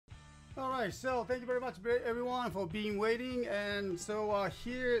All right, so thank you very much everyone for being waiting. And so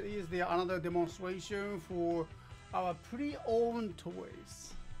here is the another demonstration for our pre-owned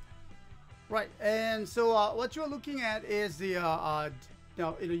toys. Right, and so what you're looking at is the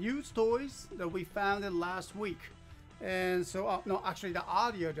used toys that we found in last week. And so no, actually the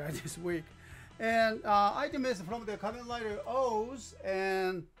audio this week. And item is from the Kamen Rider OOOs,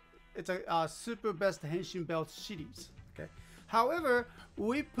 and it's a super best henshin belt series. Okay. However,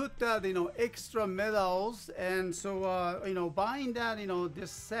 we put that extra medals, and so buying that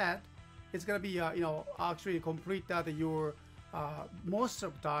this set, it's gonna be actually complete that your most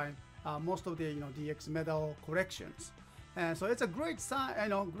of the time most of the DX medal collections, and so it's a great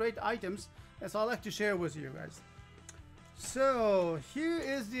great items, and so I'd like to share with you guys. So here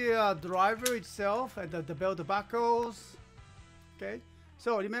is the driver itself and the belt buckles. Okay.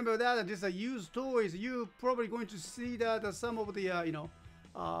 So remember that these are used toys. You're probably going to see that some of the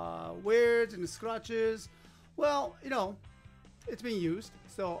wears and scratches. Well, it's been used.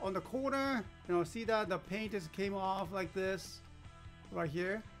 So on the corner, see that the paint just came off like this, right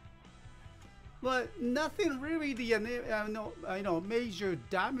here. But nothing really the major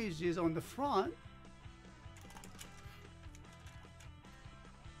damages on the front.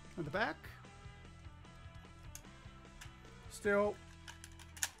 On the back, still.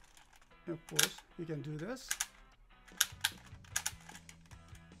 Of course, you can do this.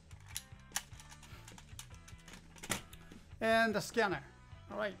 And the scanner.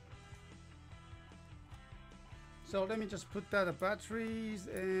 All right. So let me just put that the batteries,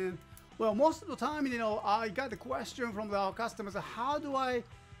 and well, most of the time, I got the question from our customers, how do I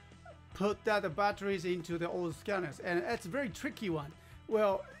put that the batteries into the old scanners? And it's a very tricky one.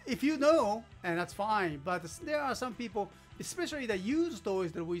 Well, if you know, and that's fine, but there are some people, especially the used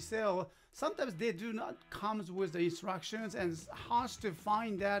toys that we sell, sometimes they do not come with the instructions, and it's hard to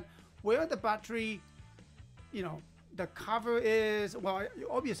find that where the battery, the cover is. Well,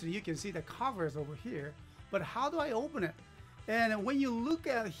 obviously you can see the cover is over here, but how do I open it? And when you look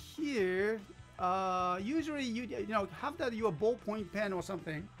at here, usually you have that your ballpoint pen or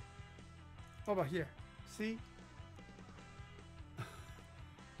something over here. See?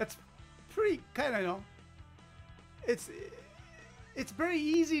 That's pretty kind of, it's very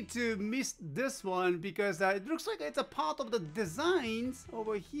easy to miss this one because it looks like it's a part of the designs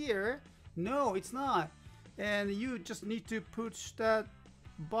over here. No, it's not. And you just need to push that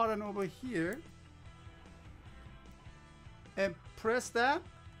button over here and press that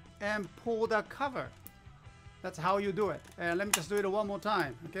and pull that cover. That's how you do it. And let me just do it one more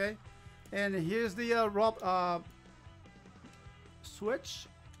time, okay? And here's the switch.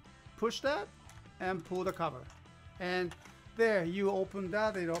 Push that and pull the cover, and there you open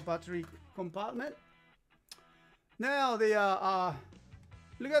that battery compartment. Now the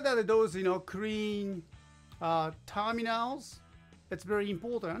look at that, those green terminals. It's very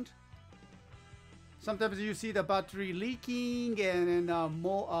important. Sometimes you see the battery leaking and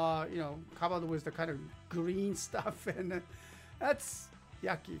more covered with the kind of green stuff, and that's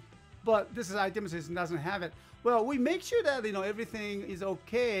yucky. But this items doesn't have it. Well, we make sure that everything is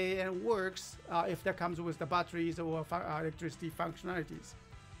okay and works if that comes with the batteries or electricity functionalities,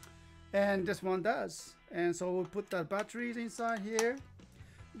 and this one does. And so we'll put the batteries inside here,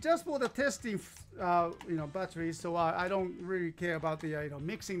 just for the testing, batteries. So I don't really care about the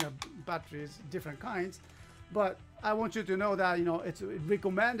mixing the batteries, different kinds, but I want you to know that it's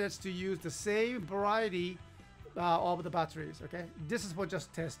recommended to use the same variety of the batteries. Okay, this is for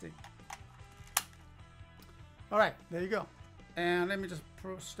just testing. All right, there you go. And let me just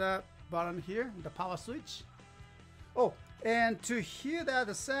push that button here, the power switch. Oh, and to hear that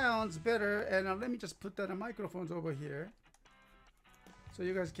the sounds better, and let me just put that the microphones over here so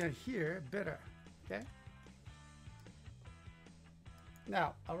you guys can hear better. Okay.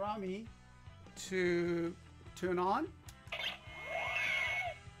 Now allow me to turn on.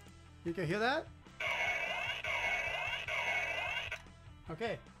 You can hear that?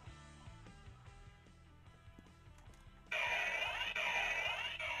 Okay.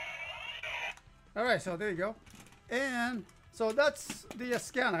 All right, so there you go. And so that's the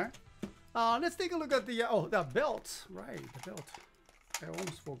scanner. Let's take a look at the the belt. Right, the belt. I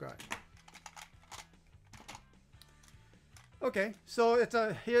almost forgot. Okay, so it's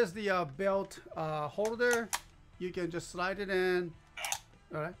here's the belt holder. You can just slide it in.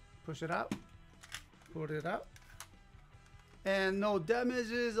 All right, push it out, pull it out, and no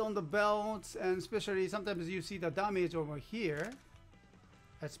damages on the belts. And especially sometimes you see the damage over here.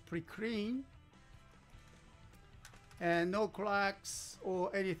 That's pretty clean. And no cracks or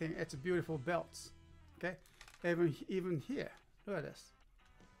anything. It's beautiful belts. Okay, even here. Look at this.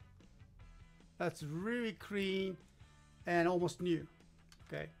 That's really clean and almost new.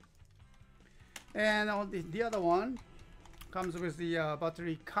 Okay. And on the other one comes with the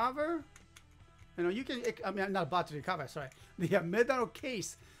battery cover. You know, you can, I mean, not battery cover, sorry. The metal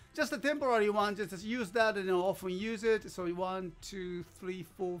case, just a temporary one, just use that and often use it. So 1, 2, 3,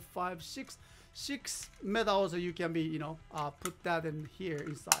 4, 5, 6. 6 metals you can be, you know, put that in here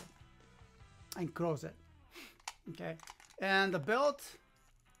inside and close it. Okay. And the belt,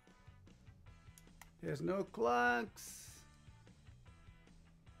 there's no clanks.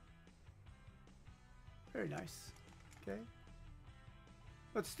 Very nice. Okay.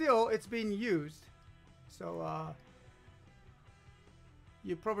 But still, it's being used. So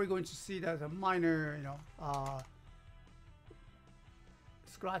you're probably going to see that a minor, you know,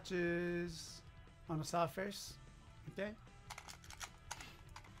 scratches on the surface. Okay.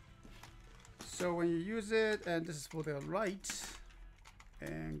 So when you use it, and this is for the right,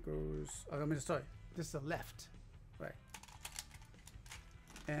 and goes, I mean, sorry, this is the left, right,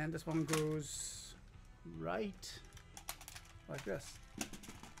 and this one goes right, like this.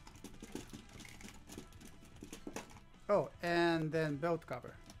 Oh, and then belt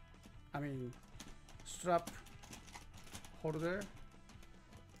cover. I mean, strap holder.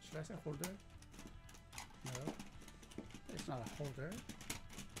 Should I say holder? No, it's not a holder.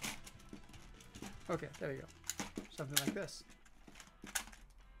 Okay, there we go. Something like this.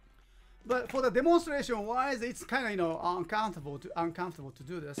 But for the demonstration wise, it's kind of, you know, uncomfortable to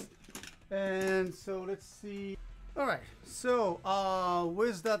do this. And so let's see. All right. So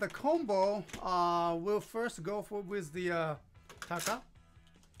with the combo, we'll first go with the taka,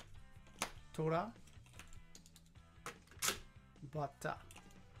 tora, bata.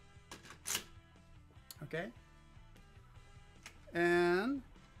 Okay. And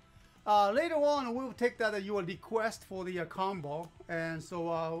later on, we'll take that your request for the combo, and so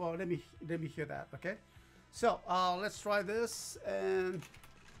well, let me hear that. Okay, so let's try this. And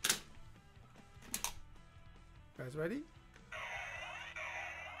guys, ready?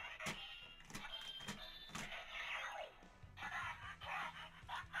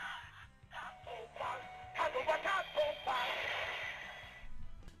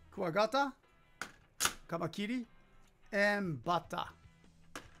 Kuwagata, kamakiri, and bata.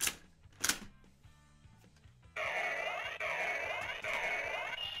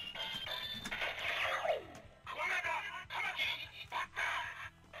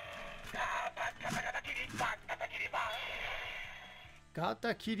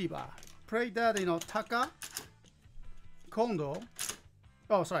 Gata kiriba. Play that, you know, taka, kondo.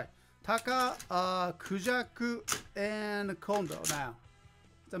 Oh, sorry. Taka, kujaku, and kondo. Now,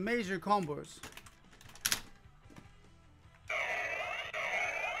 the major combos.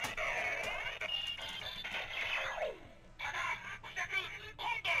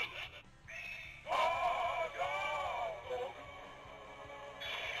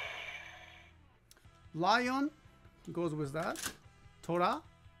 Lion goes with that. Tora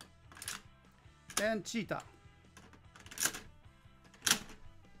and cheetah.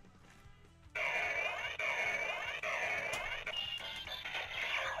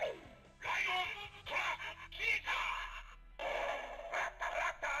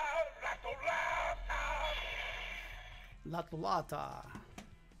 Latolata.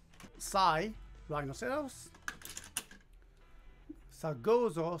 Sai, rhinoceros.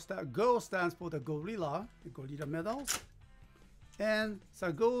 Sagozo, go stands for the gorilla medals. And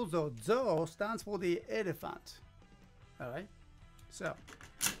Sagozo Zo stands for the elephant. All right, so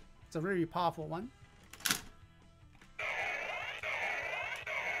it's a very powerful one.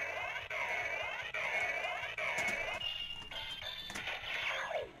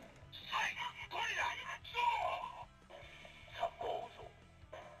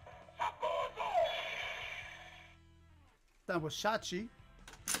 That was Shachi,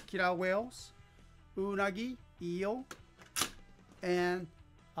 killer whales, unagi, eel, and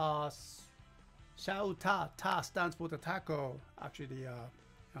shauta. Ta stands for the taco, actually the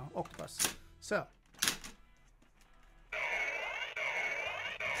octopus. So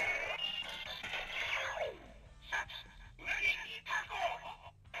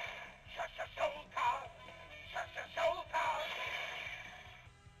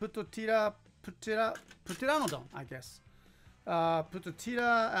Pteranodon, I guess.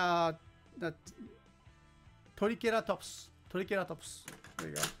 Putotira, Triceratops. There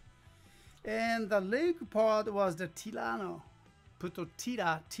you go. And the leg part was the Tirano.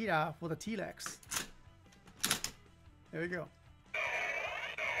 Tira for the T-Rex. There we go.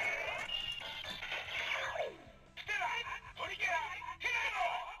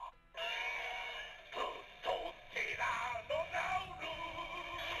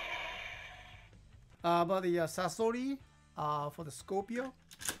 But the Sasori for the Scorpio,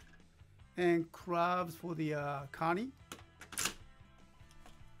 and crabs for the Connie.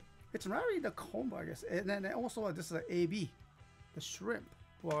 It's really the combo, I guess. And then also this is an AB, the shrimp.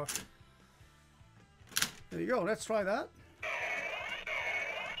 Well, there you go. Let's try that.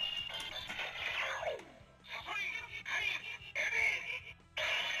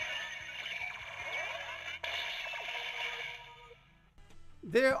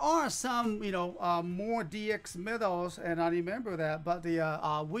 There are some, you know, more DX medals, and I remember that, but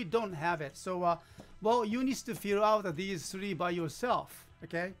the we don't have it. So, well, you need to fill out these three by yourself.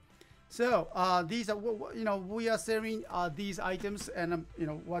 Okay. So these are, you know, we are selling these items, and you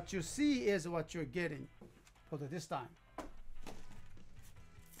know, what you see is what you're getting for this time.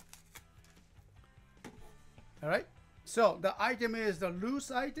 All right. So the item is the loose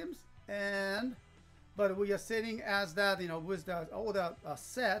items, and but we are selling as that, you know, with the all the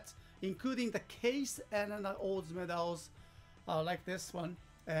sets, including the case and then the old medals, like this one.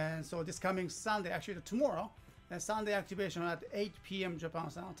 And so this coming Sunday, actually tomorrow, and Sunday activation at 8 p.m. Japan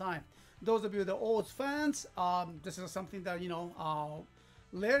Standard Time. Those of you the old fans, this is something that, you know,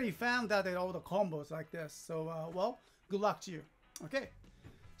 Larry found that in all the combos like this. So well, good luck to you. Okay.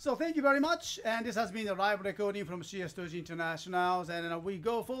 So thank you very much, and this has been a live recording from CSTOYS Internationals, and we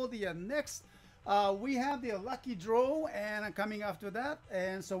go for the next. We have the lucky draw and coming after that,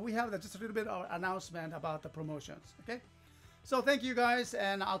 and so we have just a little bit of announcement about the promotions. Okay, so thank you guys,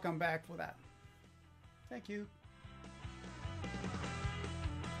 and I'll come back for that. Thank you.